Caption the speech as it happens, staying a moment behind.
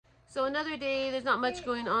So another day, there's not much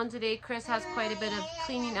going on today. Chris has quite a bit of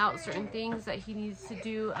cleaning out certain things that he needs to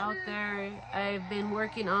do out there. I've been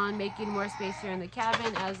working on making more space here in the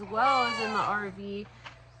cabin as well as in the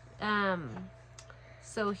RV.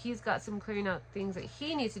 So he's got some clearing out things that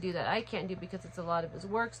he needs to do that I can't do because it's a lot of his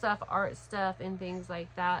work stuff, art stuff, and things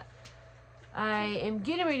like that. I am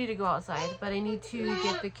getting ready to go outside, but I need to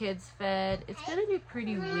get the kids fed. It's going to be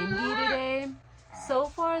pretty windy today. So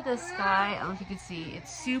far, the sky, I don't know if you can see,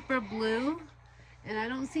 it's super blue. And I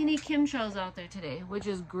don't see any chemtrails out there today, which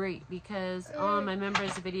is great because on my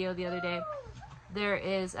members video the other day, there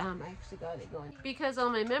is, I actually got it going. Because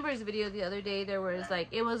on my members video the other day, there was like,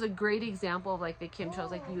 it was a great example of like the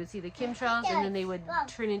chemtrails. Like you would see the chemtrails and then they would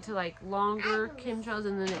turn into like longer chemtrails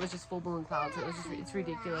and then it was just full blown clouds. It was just, it's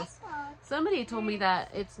ridiculous. Somebody told me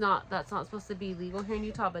that that's not supposed to be legal here in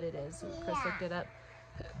Utah, but it is. Chris looked it up.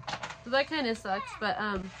 So that kind of sucks, but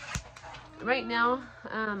right now,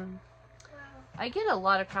 I get a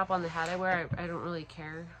lot of crap on the hat I wear. I don't really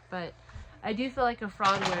care, but I do feel like a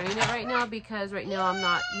fraud wearing it right now because right now I'm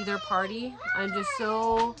not either party. I'm just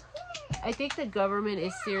so... I think the government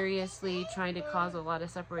is seriously trying to cause a lot of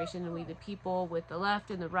separation in we the people with the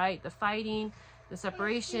left and the right, the fighting, the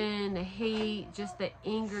separation, the hate, just the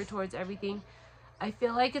anger towards everything. I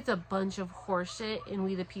feel like it's a bunch of horseshit and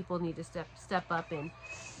we the people need to step up and,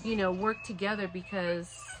 you know, work together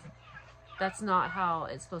because that's not how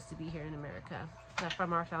it's supposed to be here in America.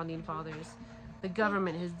 From our founding fathers. The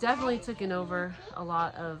government has definitely taken over a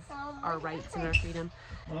lot of our rights and our freedom.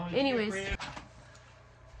 Anyways. Here's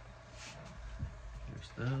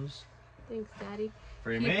those. Thanks, Daddy.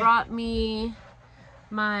 He brought me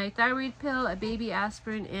my thyroid pill, a baby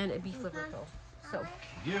aspirin, and a beef liver pill. So,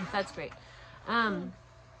 that's great.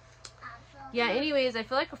 Yeah, anyways, I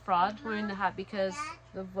feel like a fraud wearing the hat because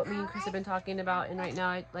of what me and Chris have been talking about. And right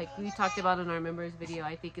now, like we talked about in our members video,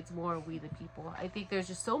 I think it's more we the people. I think there's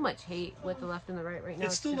just so much hate with the left and the right now.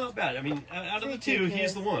 It's still not bad. I mean, out of the two,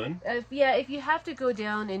 he's the one. Yeah, if you have to go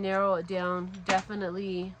down and narrow it down,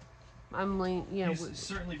 definitely, He's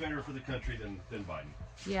certainly better for the country than Biden.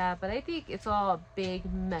 Yeah, but I think it's all a big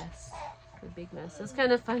mess. A big mess. It's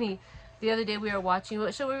kind of funny. The other day we were watching,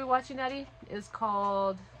 what show we were watching, Daddy? It's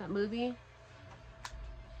called, that movie?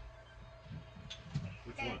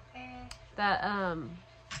 Which one?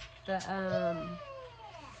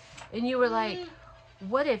 And you were like,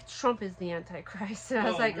 what if Trump is the Antichrist? And I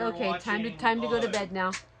was like, okay, time to go to bed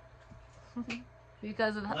now.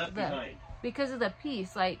 because of the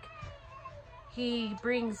peace, like, he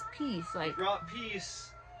brings peace, like. He brought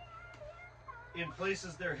peace in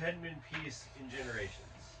places there hadn't been peace in generations.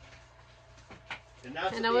 And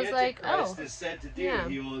that's what the Antichrist is said to do. Yeah.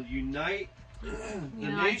 He will unite the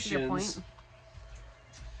nations,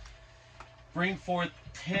 bring forth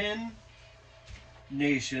 10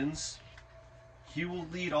 nations. He will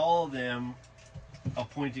lead all of them,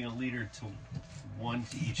 appointing a leader to one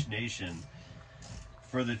to each nation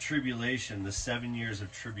for the tribulation, the 7 years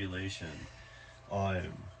of tribulation,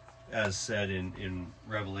 as said in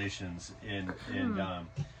Revelations. And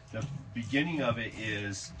the beginning of it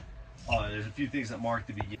is, there's a few things that mark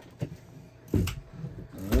the beginning.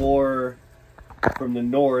 War from the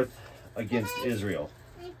north against Israel.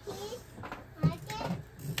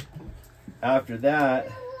 After that,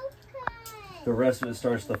 the rest of it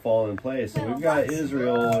starts to fall in place. So we've got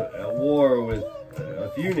Israel at war with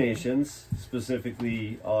a few nations,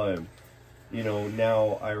 specifically,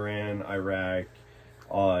 now Iran, Iraq,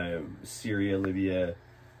 Syria, Libya,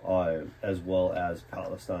 as well as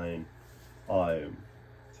Palestine.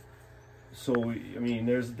 So, I mean,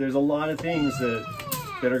 there's a lot of things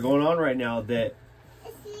that are going on right now that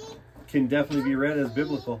can definitely be read as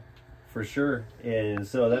biblical, for sure. And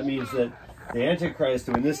so that means that the Antichrist,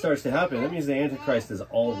 when this starts to happen, that means the Antichrist is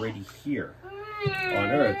already here on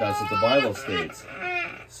earth. That's what the Bible states.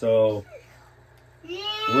 So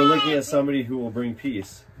we're looking at somebody who will bring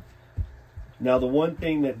peace. Now, the one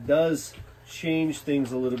thing that does change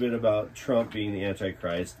things a little bit about Trump being the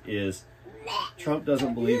Antichrist is Trump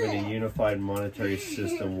doesn't believe in a unified monetary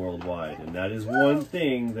system worldwide. And that is one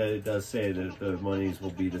thing that it does say, that the monies will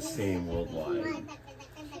be the same worldwide.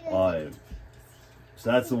 So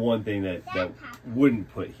that's the one thing that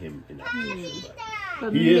wouldn't put him in that position.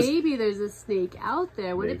 But maybe there's a snake out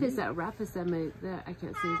there. What if it's that Ramaswamy? I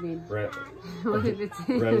can't say his name. What if it's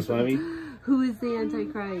Ramaswamy? Who is the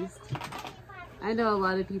Antichrist? I know a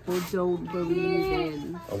lot of people don't believe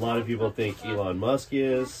in. A lot of people think Elon Musk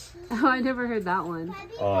is. Oh, I never heard that one.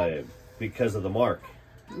 Because of the mark.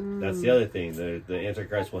 That's the other thing. The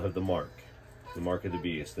Antichrist will have the mark of the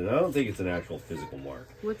beast, and I don't think it's an actual physical mark.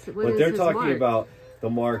 What they're talking about, the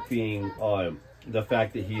mark being the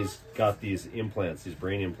fact that he's got these implants, these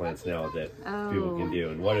brain implants now that Oh. people can do.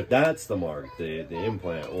 And what if that's the mark, the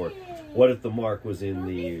implant? Or what if the mark was in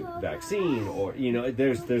the vaccine? Or, you know,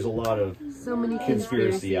 there's a lot of So many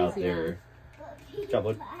conspiracy out conspiracies, there.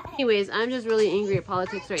 Chocolate. Anyways, I'm just really angry at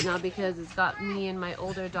politics right now because it's got me and my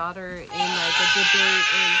older daughter in like a debate,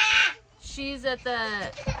 and she's at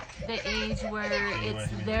the age where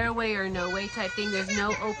it's their way or no way type thing. There's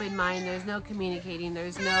no open mind, there's no communicating,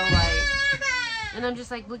 there's no like, and I'm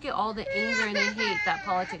just like, look at all the anger and the hate that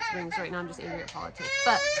politics brings right now. I'm just angry at politics.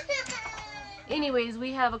 But anyways,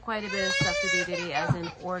 we have quite a bit of stuff to do today, as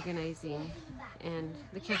in organizing. And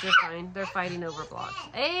the kids are fine. They're fighting over blocks.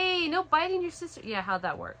 Hey, no biting your sister. Yeah, how'd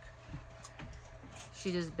that work?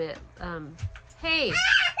 She just bit. Hey.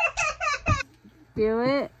 Do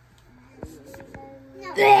it.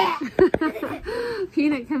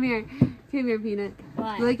 Peanut, come here. Come here, Peanut.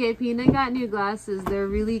 What? Look at Peanut got new glasses. They're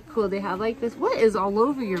really cool. They have like this. What is all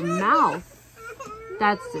over your mouth?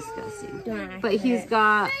 That's disgusting. But he's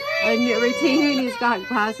got a new retainer and he's got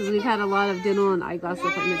glasses. We've had a lot of dental and eyeglass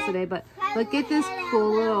appointments today, but look at this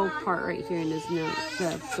cool little part right here in his nose.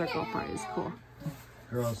 The circle part is cool.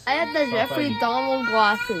 Girls. I have the Jeffrey Dahmer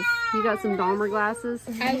glasses. You got some Dahmer glasses?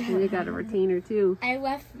 And you got a retainer too. I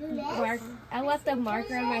left the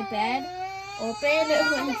marker on my bed open.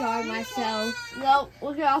 It went dry myself. No,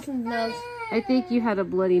 look at Austin's nose. I think you had a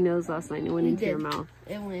bloody nose last night and it went into your mouth.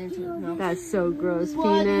 It went into his mouth. That's so gross,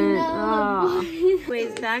 Bloody Peanut. nose. Oh.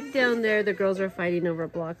 Anyways, back down there, the girls are fighting over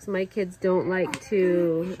blocks. My kids don't like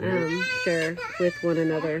to share with one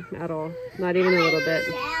another at all. Not even a little bit.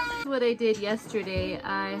 What I did yesterday,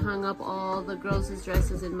 I hung up all the girls'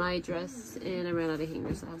 dresses in my dress, and I ran out of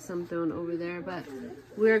hangers. So I have some thrown over there, but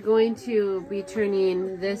we're going to be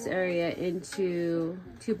turning this area into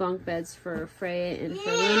 2 bunk beds for Freya and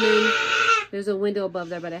for Lemon. There's a window above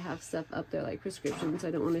there, but I have stuff up there like prescriptions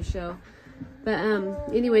I don't want to show. But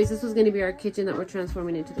anyways, this was going to be our kitchen that we're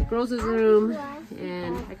transforming into the girls' room,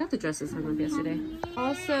 and I got the dresses hung up yesterday.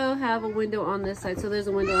 Also have a window on this side, so there's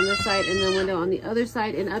a window on this side and then a window on the other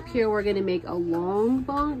side, and up here we're going to make a long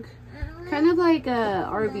bunk, kind of like a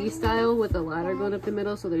RV style with a ladder going up the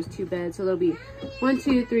middle. So there's 2 beds, so there'll be 1,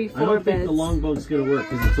 2, 3, 4 I don't beds. think the long bunk's going to work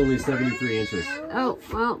because it's only 73 inches. Oh,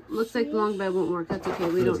 well, looks like the long bed won't work. That's okay,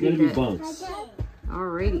 we So don't it's going need to be it. bunks.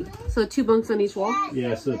 Alrighty, so 2 bunks on each wall.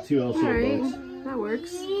 Yeah, so 2 L-shaped Alright, bunks. that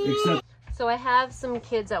works. Except So I have some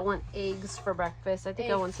kids that want eggs for breakfast. I think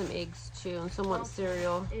I want some eggs too, and some want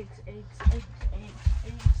cereal. Eggs.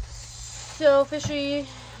 So Fishy,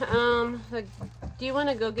 do you want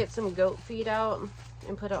to go get some goat feed out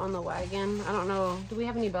and put it on the wagon? I don't know. Do we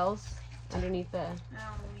have any bells underneath the? No,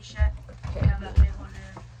 we should. Okay. Have that big one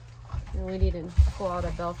there. No, we need to pull out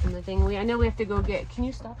a bell from the thing. I know we have to go get. Can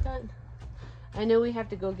you stop that? I know we have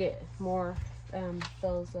to go get more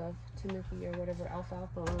bells of Timothy or whatever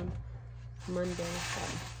alfalfa on Monday.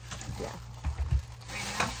 So,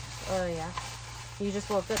 yeah. Oh yeah. You just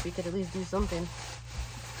woke up. You could at least do something.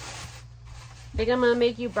 Think I'm gonna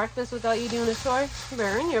make you breakfast without you doing a chore? You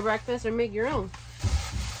better earn your breakfast or make your own.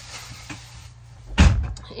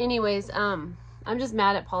 Anyways, I'm just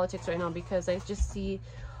mad at politics right now because I just see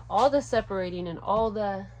all the separating and all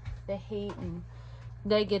the hate and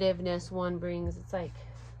negativeness one brings. It's like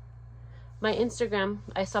my Instagram,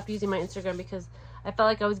 I stopped using my Instagram because I felt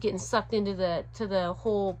like I was getting sucked into the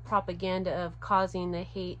whole propaganda of causing the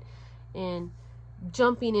hate and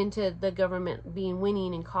jumping into the government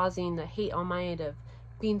winning and causing the hate on my end of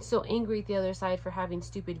being so angry at the other side for having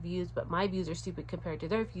stupid views, but my views are stupid compared to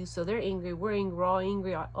their views, so they're angry, we're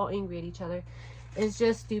all angry at each other. It's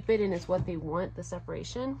just stupid, and it's what they want, the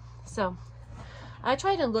separation. So I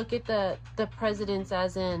try to look at the presidents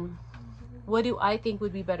as in, what do I think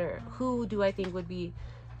would be better? Who do I think would be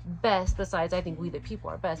best? Besides, I think we the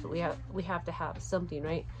people are best, but we have to have something,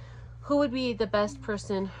 right? Who would be the best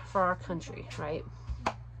person for our country, right?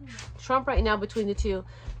 Trump right now, between the two,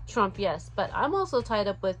 Trump, yes, but I'm also tied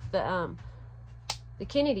up with the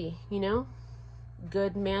Kennedy, you know,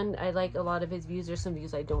 good man. I like a lot of his views. There's some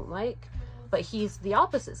views I don't like, but he's the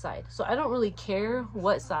opposite side, so I don't really care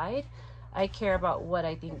what side. I care about what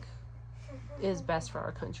I think is best for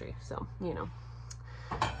our country. So, you know,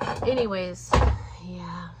 anyways,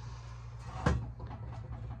 yeah,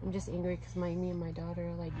 I'm just angry because me and my daughter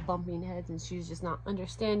are like bumping heads, and she's just not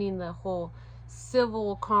understanding the whole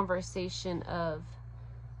civil conversation of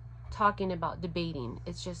talking about debating.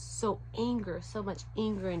 It's just so much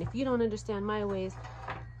anger, and if you don't understand my ways,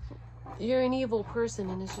 you're an evil person.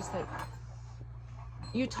 And it's just like,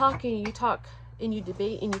 you talk and you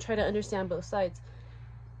debate and you try to understand both sides.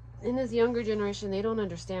 In this younger generation, they don't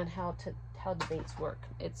understand how debates work.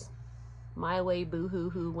 It's my way, boo hoo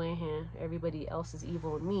hoo, wah, everybody else is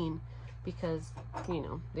evil and mean, because, you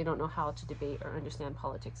know, they don't know how to debate or understand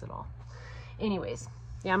politics at all. Anyways,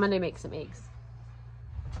 yeah, I'm gonna make some eggs.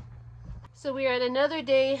 So we are at another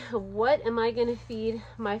day. What am I gonna feed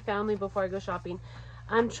my family before I go shopping?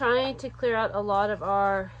 I'm trying to clear out a lot of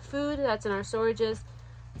our food that's in our storages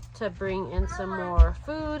to bring in some more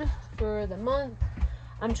food for the month.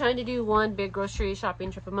 I'm trying to do one big grocery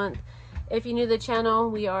shopping trip a month. If you're new to the channel,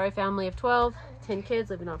 we are a family of 12, 10 kids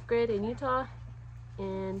living off grid in Utah,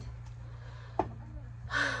 and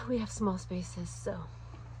we have small spaces, so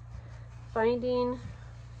finding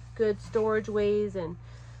good storage ways and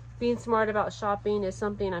being smart about shopping is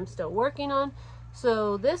something I'm still working on.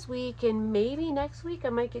 So this week and maybe next week I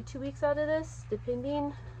might get 2 weeks out of this,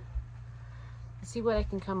 depending. See what I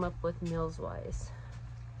can come up with meals wise.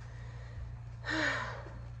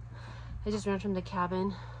 I just ran from the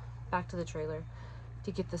cabin back to the trailer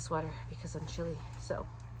to get the sweater because I'm chilly. So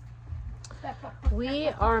we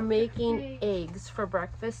are making eggs for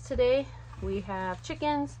breakfast today. We have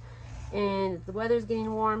chickens and the weather's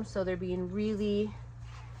getting warm, so they're being really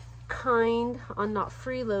kind on not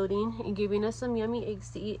freeloading and giving us some yummy eggs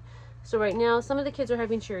to eat. So right now some of the kids are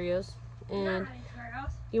having Cheerios, and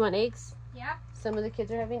you want eggs? Yeah. Some of the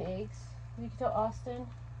kids are having eggs. You can tell Austin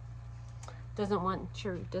doesn't want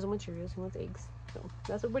Cheerios, he wants eggs. So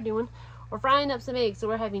that's what we're doing. We're frying up some eggs. So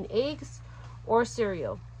we're having eggs or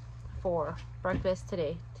cereal for breakfast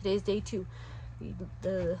today. Today's day 2.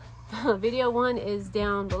 The video 1 is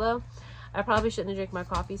down below. I probably shouldn't have drank my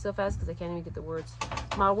coffee so fast because I can't even get the words.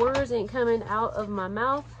 My words ain't coming out of my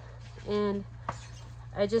mouth, and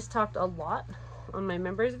I just talked a lot on my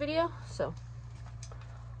members video, so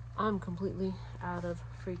I'm completely out of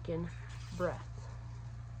freaking breath.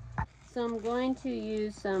 So I'm going to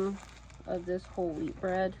use some of this whole wheat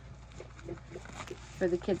bread for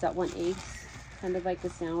the kids that want eggs, kind of like a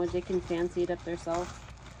sandwich. They can fancy it up themselves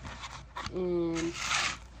and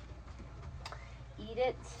eat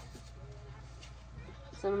it.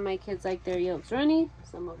 Some of my kids like their yolks runny,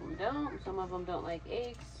 some of them don't. Some of them don't like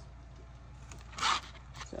eggs,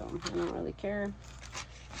 so I don't really care.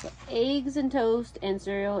 So eggs and toast and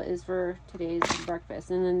cereal is for today's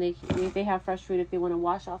breakfast. And then they have fresh fruit if they want to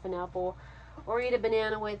wash off an apple or eat a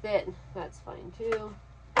banana with it, that's fine too.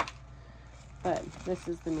 But this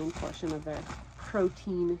is the main portion of their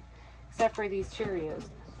protein, except for these Cheerios.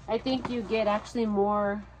 I think you get actually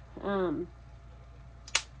more,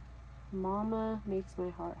 Mama makes my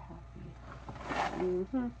heart happy.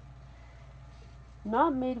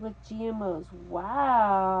 Not made with GMOs.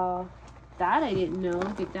 Wow. That I didn't know.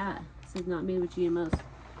 Look at that. It says not made with GMOs.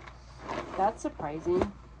 That's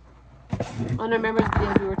surprising. On our members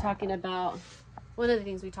videos, we were talking about, one of the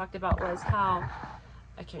things we talked about was how,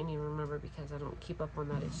 I can't even remember because I don't keep up on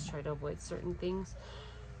that. I just try to avoid certain things.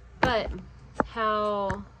 But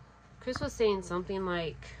how Chris was saying something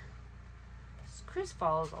like, Chris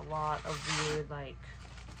follows a lot of weird, like,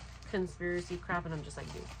 conspiracy crap, and I'm just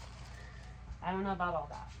like, dude, I don't know about all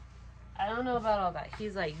that. I don't know about all that.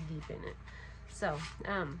 He's like deep in it. So,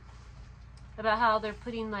 about how they're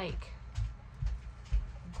putting like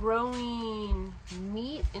growing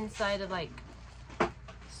meat inside of like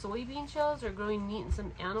soybean shells, or growing meat in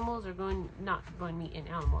some animals, or not growing meat in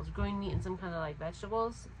animals, growing meat in some kind of like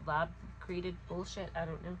vegetables, lab created bullshit. I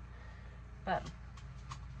don't know, but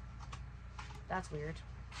that's weird.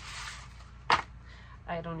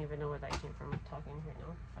 I don't even know where that came from. I'm talking right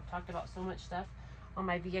now. I've talked about so much stuff on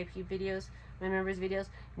my VIP videos, my members videos.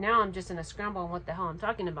 Now I'm just in a scramble on what the hell I'm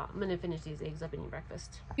talking about. I'm gonna finish these eggs up and eat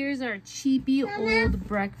breakfast. Here's our cheapy old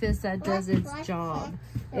breakfast that does its job.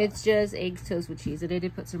 It's just eggs, toast with cheese. And I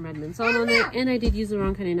did put some red mint salt on it, and I did use the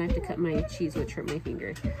wrong kind of knife to cut my cheese, which hurt my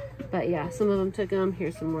finger. But yeah, some of them took them.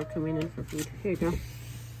 Here's some more coming in for food. Here you go.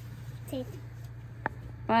 Take.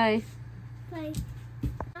 Bye. Bye.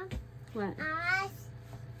 What?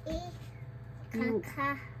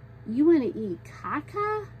 Caca. You want to eat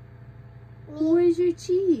caca? Where's your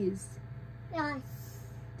cheese? Yes.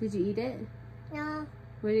 Did you eat it? No.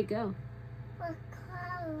 Where'd it go?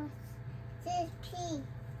 This pee.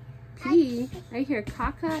 Pee? I hear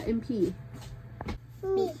caca and pee.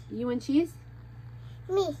 Me. You want cheese?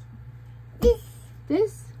 Me. This.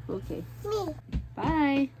 This? Okay. Me.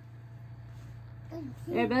 Bye.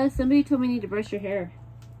 Arabella, somebody told me I need to brush your hair.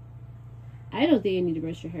 I don't think I need to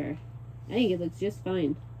brush your hair. I think it looks just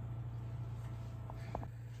fine.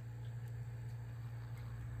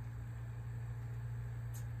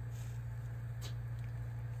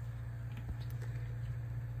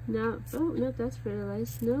 Not, oh, no, that's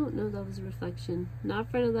fertilized. No, that was a reflection.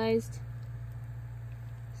 Not fertilized.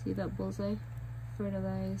 See that bullseye?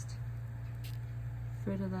 Fertilized.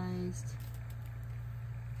 Fertilized.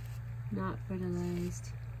 Not fertilized.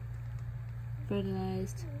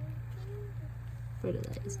 Fertilized.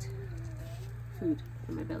 Fertilized. Food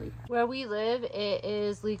in my belly. Where we live, it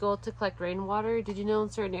is legal to collect rainwater. Did you know in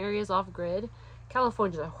certain areas off grid?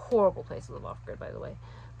 California's a horrible place to live off grid, by the way.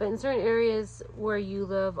 But in certain areas where you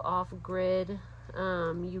live off grid,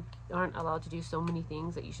 you aren't allowed to do so many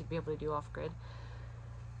things that you should be able to do off grid.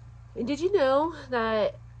 And did you know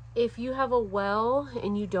that if you have a well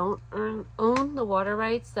and you don't own the water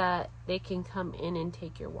rights, that they can come in and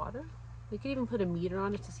take your water? They could even put a meter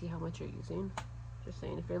on it to see how much you're using. Just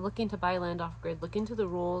saying, if you're looking to buy land off grid, look into the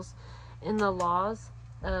rules and the laws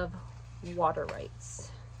of water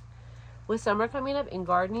rights. With summer coming up and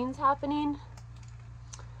gardening's happening,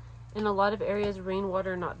 in a lot of areas,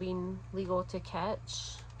 rainwater not being legal to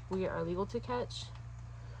catch, we are legal to catch.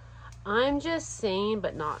 I'm just saying,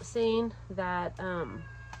 but not saying, that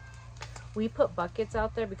we put buckets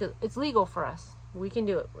out there because it's legal for us. We can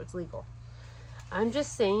do it. It's legal. I'm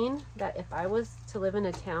just saying that if I was to live in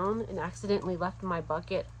a town and accidentally left my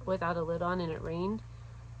bucket without a lid on and it rained,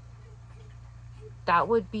 that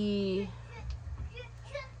would be,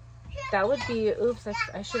 oops,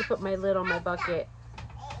 I should have put my lid on my bucket.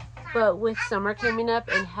 But with summer coming up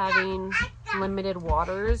and having limited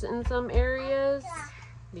waters in some areas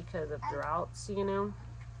because of droughts, you know,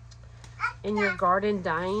 and your garden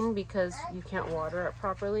dying because you can't water it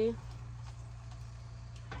properly,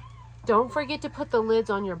 don't forget to put the lids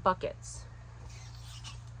on your buckets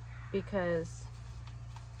because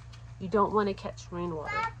you don't want to catch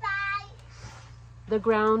rainwater. The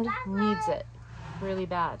ground needs it really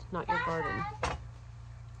bad, not your garden.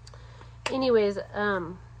 Anyways,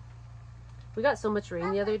 we got so much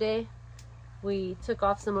rain the other day. We took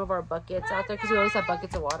off some of our buckets out there because we always have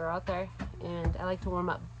buckets of water out there, and I like to warm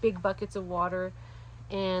up big buckets of water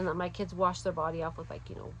and let my kids wash their body off with, like,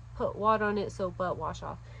 you know, put water on it, soap up, wash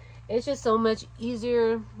off. It's just so much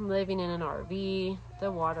easier living in an RV.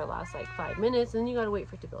 The water lasts like 5 minutes and you gotta wait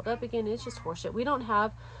for it to build up again. It's just horseshit. We don't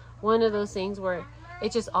have one of those things where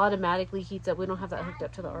it just automatically heats up. We don't have that hooked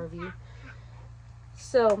up to the RV.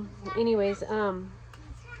 So anyways,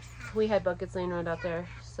 we had buckets laying around out there,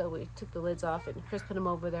 so we took the lids off and Chris put them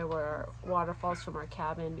over there where our water falls from our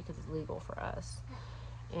cabin because it's legal for us.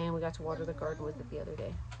 And we got to water the garden with it the other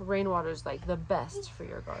day. Rainwater is like the best for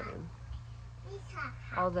your garden.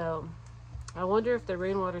 Although, I wonder if the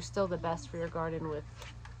rainwater is still the best for your garden with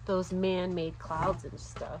those man-made clouds and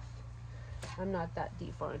stuff. I'm not that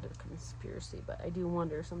deep far into the conspiracy, but I do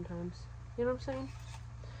wonder sometimes. You know what I'm saying?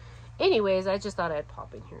 Anyways, I just thought I'd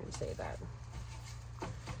pop in here and say that.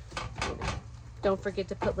 You know, don't forget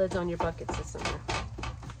to put lids on your buckets this summer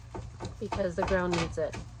because the ground needs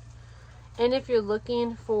it. And if you're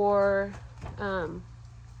looking for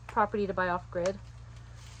property to buy off grid,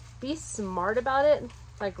 be smart about it.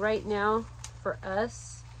 Like right now, for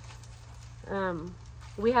us,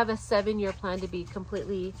 we have a 7-year plan to be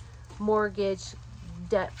completely mortgage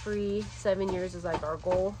debt-free. 7 years is like our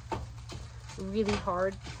goal. Really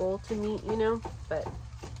hard goal to meet, you know, but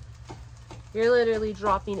you're literally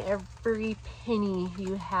dropping every penny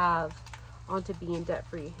you have onto being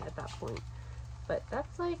debt-free at that point. But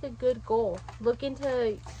that's like a good goal.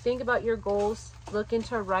 Think about your goals, look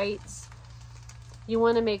into rights. You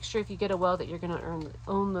want to make sure if you get a well that you're going to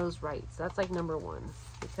own those rights. That's like number one,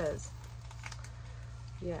 because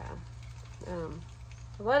yeah,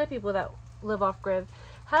 a lot of people that live off grid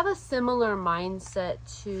have a similar mindset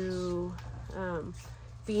to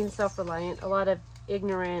being self-reliant. A lot of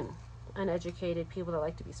ignorant, uneducated people that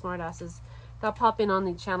like to be smartasses that pop in on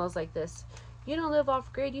the channels like this. You don't live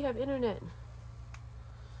off grid, you have internet.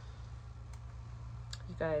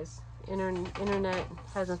 You guys, internet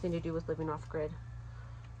has nothing to do with living off grid.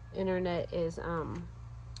 Internet is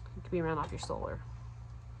you could be around off your solar,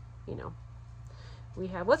 you know. We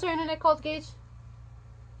have, what's our internet called, Gage?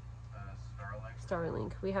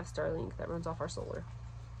 Starlink. We have Starlink that runs off our solar.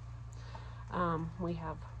 We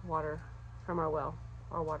have water from our well,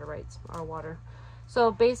 our water rights, our water.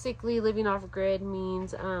 So basically living off grid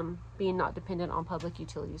means being not dependent on public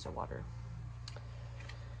utilities or water.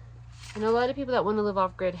 And a lot of people that want to live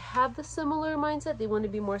off grid have the similar mindset. They want to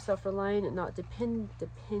be more self-reliant and not depends.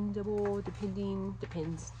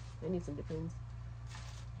 I need some depends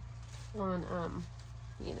on,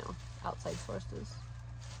 you know, outside sources.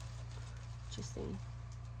 Just saying.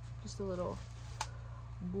 Just a little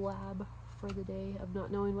blab for the day of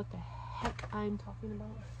not knowing what the heck I'm talking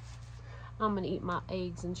about. I'm going to eat my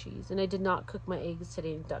eggs and cheese. And I did not cook my eggs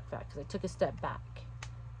today in duck fat because I took a step back.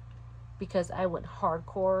 Because I went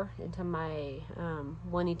hardcore into my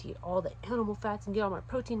wanting to eat all the animal fats and get all my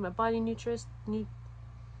protein, my body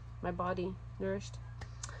my body nourished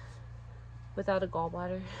without a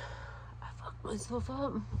gallbladder. I fucked myself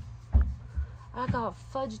up. I got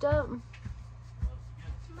fudged up.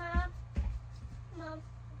 Mom.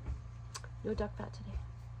 No duck fat today.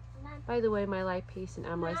 By the way, my lipase and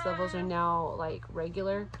amylase levels are now like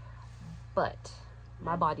regular, but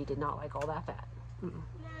my body did not like all that fat.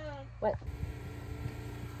 What?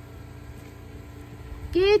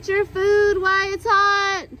 Get your food while it's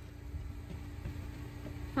hot.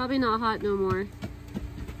 Probably not hot no more.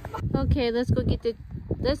 Okay, let's go get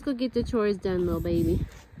the chores done, little baby.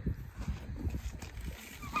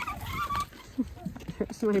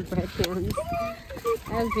 There's my bread pans.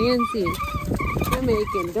 That's fancy. I'm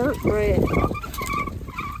making dirt bread.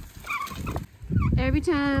 Every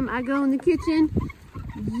time I go in the kitchen,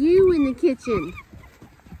 you in the kitchen,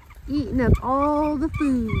 eating up all the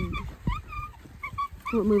food.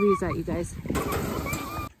 What movie is that, you guys?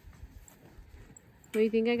 What do you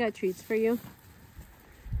think? I got treats for you?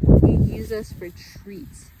 You use us for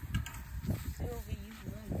treats.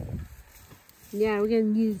 Yeah, we're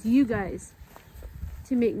gonna use you guys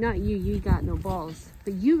to make, not you, you got no balls,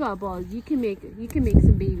 but you got balls. You can make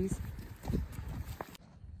some babies.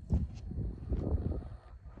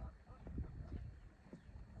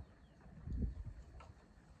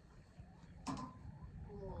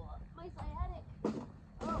 My sciatic.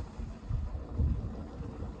 Oh.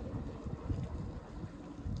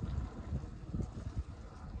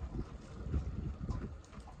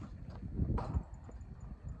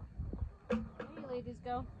 There you ladies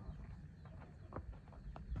go.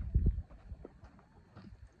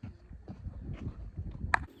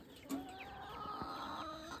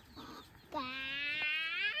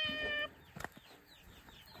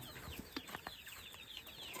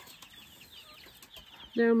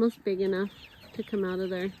 They're almost big enough to come out of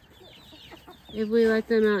there. If we let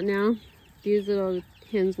them out now, these little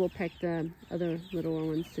hens will peck the other little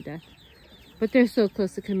ones to death. But they're so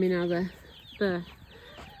close to coming out of the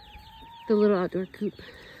little outdoor coop.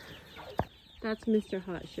 That's Mr.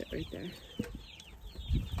 Hot Shit right there.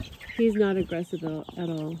 He's not aggressive at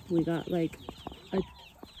all. We got like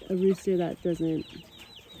a rooster that doesn't,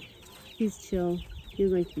 he's chill. He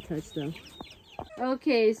doesn't like to be touched though.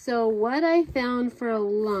 Okay, so what I found for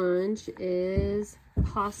lunch is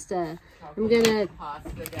pasta. I'm gonna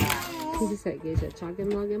pasta.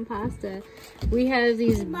 We have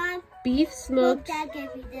these beef smoked.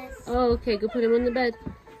 Oh, okay, go put them on the bed.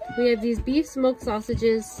 We have these beef smoked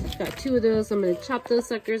sausages. Got 2 of those. I'm gonna chop those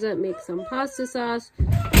suckers up, make some pasta sauce,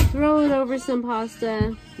 throw it over some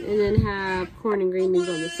pasta, and then have corn and green beans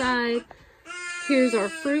on the side. Here's our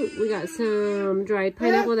fruit. We got some dried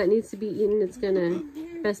pineapple that needs to be eaten. It's gonna,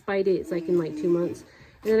 best by date, it's like in like 2 months.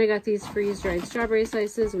 And then I got these freeze-dried strawberry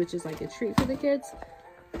slices, which is like a treat for the kids.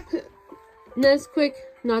 And that's quick,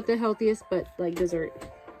 not the healthiest, but like dessert.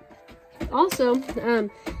 Also,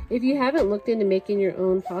 if you haven't looked into making your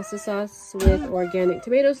own pasta sauce with organic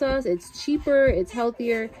tomato sauce, it's cheaper, it's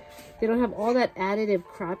healthier. They don't have all that additive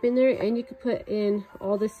crap in there, and you can put in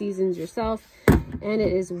all the seasons yourself. And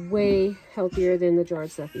it is way healthier than the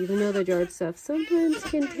jarred stuff, even though the jarred stuff sometimes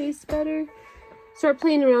can taste better. Start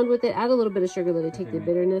playing around with it. Add a little bit of sugar to take the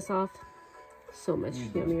bitterness off. So much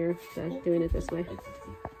yummier than doing it this way.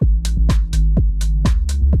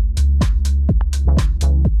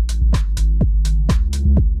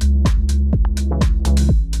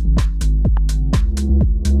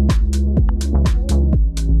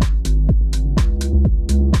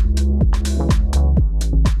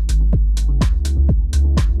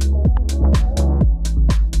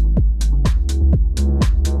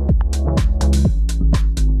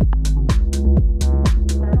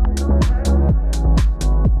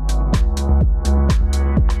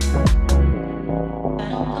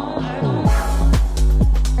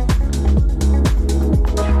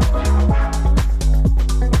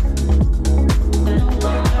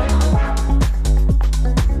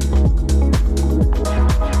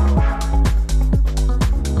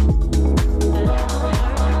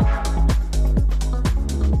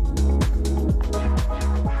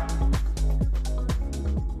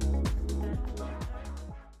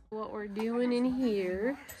 What we're doing in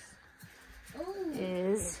here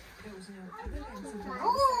is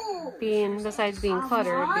besides being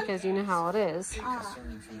cluttered, because you know how it is,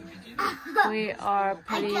 we are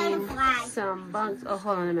putting some bunks. Oh,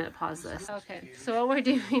 hold on a minute, pause this. Okay, so what we're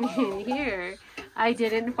doing in here, I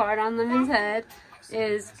didn't fart on Lemon's head,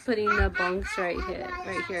 is putting the bunks right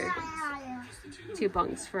here. 2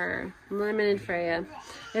 bunks for Lemon and Freya.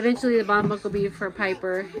 Eventually the bottom bunk will be for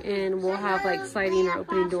Piper, and we'll have like sliding or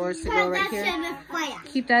opening doors to go right here.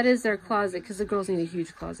 Keep that as their closet because the girls need a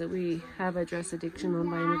huge closet. We have a dress addiction on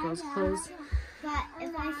buying the girls clothes.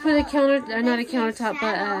 For the not a countertop,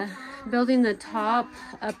 but building the top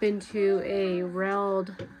up into a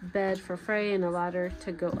railed bed for Freya and a ladder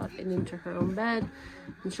to go up and into her own bed,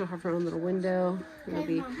 and she'll have her own little window. It'll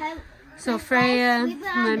be so Freya,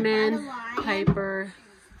 Lemon, Piper,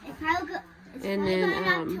 and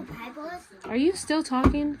then are you still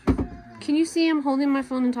talking? Can you see him holding my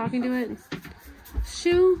phone and talking to it?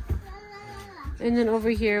 Shoo. And then over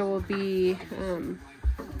here will be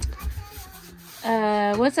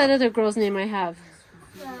what's that other girl's name I have?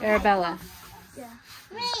 Arabella.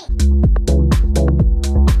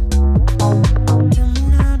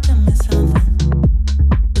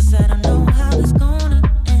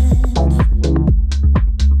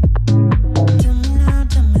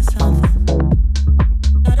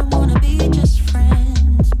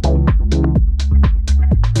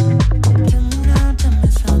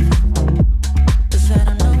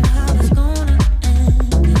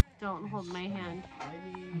 Don't hold my hand.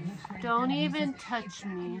 Don't even touch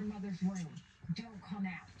me.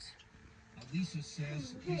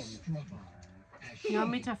 You want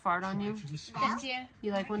me to fart on you? Yeah.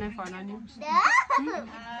 You like when I fart on you?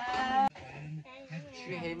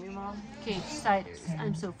 You hate me, Mom? Okay, ciders.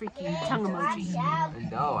 I'm so freaky. Tongue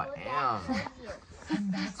emoji. No, I am.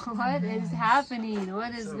 What is happening?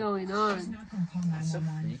 What is going on? So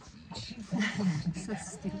freaky. So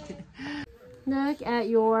stupid. Look at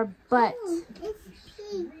your butt.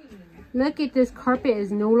 Look at this carpet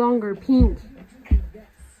is no longer pink.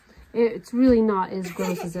 It's really not as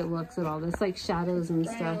gross as it looks at all. There's like shadows and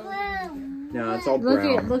stuff. No, it's all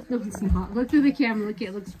brown. Look, no it's not. Look through the camera. Look,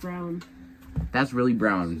 it looks brown. That's really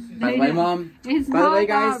brown. By the way, Mom. It's By the not way,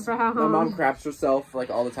 guys, brown. my mom craps herself like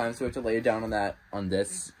all the time, so we have to lay it down on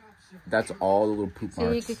this. That's all the little poop So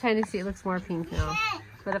you marks. can kind of see it looks more pink now.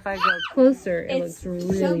 But if I go closer, it looks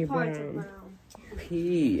really brown.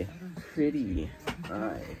 Pretty.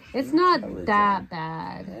 Right. It's not that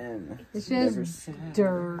bad. And It's just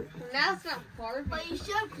dirt. Now it's not Barbie, but you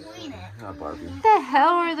should clean it. not Barbie. What the hell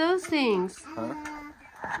are those things? Huh?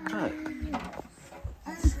 What?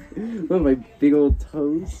 What, my big old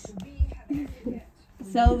toes?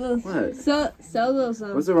 Sell those. What? Sell those.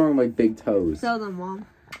 What's wrong with my big toes? Sell them, Mom.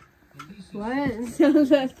 What? Sell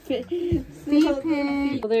that fit.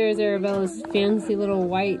 Well, there's Arabella's fancy little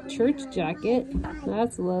white church jacket.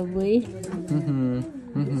 That's lovely.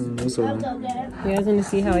 What's wrong? You guys want to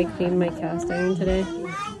see how I cleaned my cast iron today?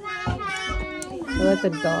 I let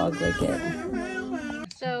the dog lick it.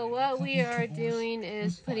 So what we are doing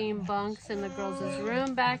is putting bunks in the girls'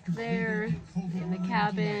 room back there in the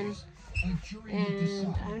cabin.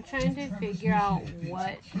 And I'm trying to figure out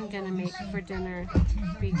what I'm gonna make for dinner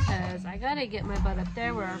because I gotta get my butt up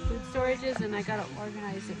there where our food storage is, and I gotta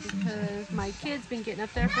organize it because my kids been getting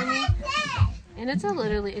up there for me, and it's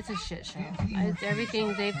a shit show. It's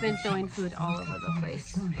everything. They've been throwing food all over the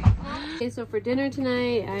place. Okay, so for dinner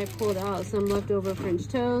tonight, I pulled out some leftover French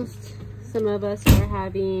toast. Some of us are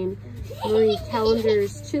having Marie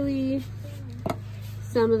Callender's chili.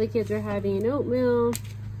 Some of the kids are having oatmeal.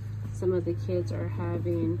 Some of the kids are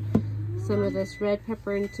having some of this red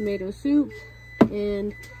pepper and tomato soup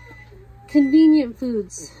and convenient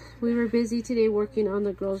foods. We were busy today working on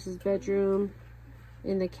the girls' bedroom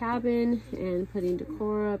in the cabin and putting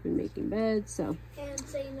decor up and making beds. So And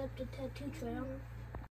setting up the tattoo trail.